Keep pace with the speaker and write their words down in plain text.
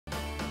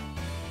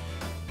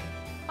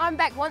I'm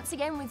back once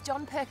again with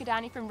John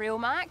Percudani from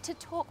Realmark to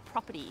talk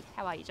property.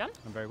 How are you, John?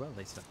 I'm very well,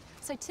 Lisa.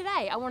 So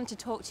today I wanted to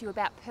talk to you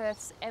about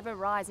Perth's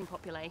ever-rising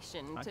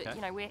population.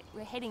 Okay.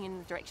 We're heading in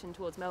the direction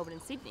towards Melbourne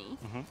and Sydney.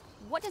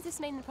 What does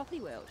this mean in the property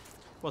world?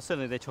 Well,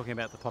 certainly they're talking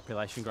about the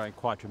population growing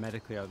quite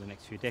dramatically over the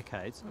next few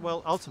decades.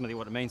 Well, ultimately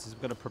what it means is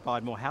we've got to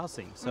provide more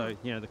housing. So,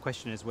 the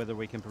question is whether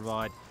we can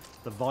provide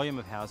the volume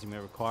of housing we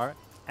require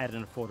at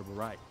an affordable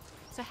rate.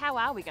 So how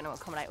are we going to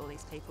accommodate all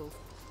these people?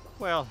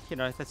 Well,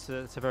 that's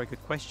a very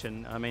good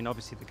question. I mean,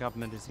 obviously the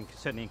government is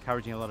certainly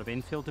encouraging a lot of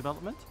infill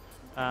development,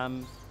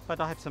 but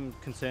I have some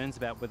concerns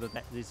about whether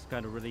that is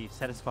going to really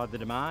satisfy the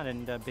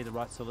demand and be the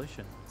right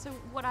solution. So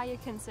what are your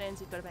concerns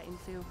you've got about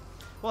infill?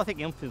 Well, I think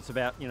infill's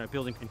about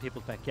building in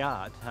people's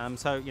backyard.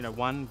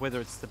 One,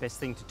 whether it's the best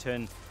thing to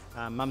turn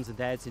mums and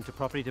dads into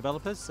property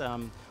developers,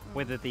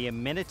 whether the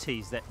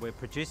amenities that we're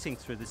producing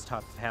through this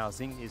type of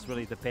housing is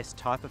really the best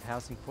type of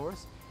housing for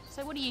us.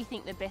 So what do you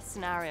think the best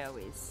scenario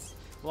is?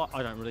 Well,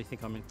 I don't really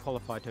think I'm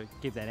qualified to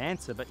give that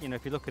answer, but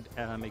if you look at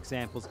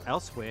examples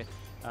elsewhere,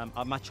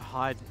 a much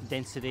higher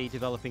density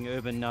developing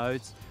urban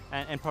nodes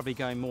and probably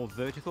going more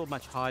vertical,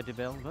 much higher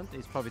development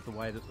is probably the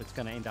way that it's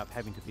going to end up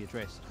having to be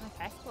addressed.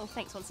 Okay, well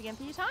thanks once again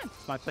for your time.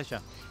 It's my pleasure.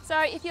 So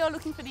if you're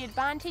looking for the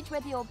advantage,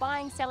 whether you're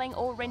buying, selling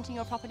or renting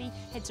your property,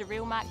 head to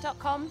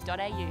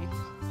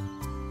realmark.com.au.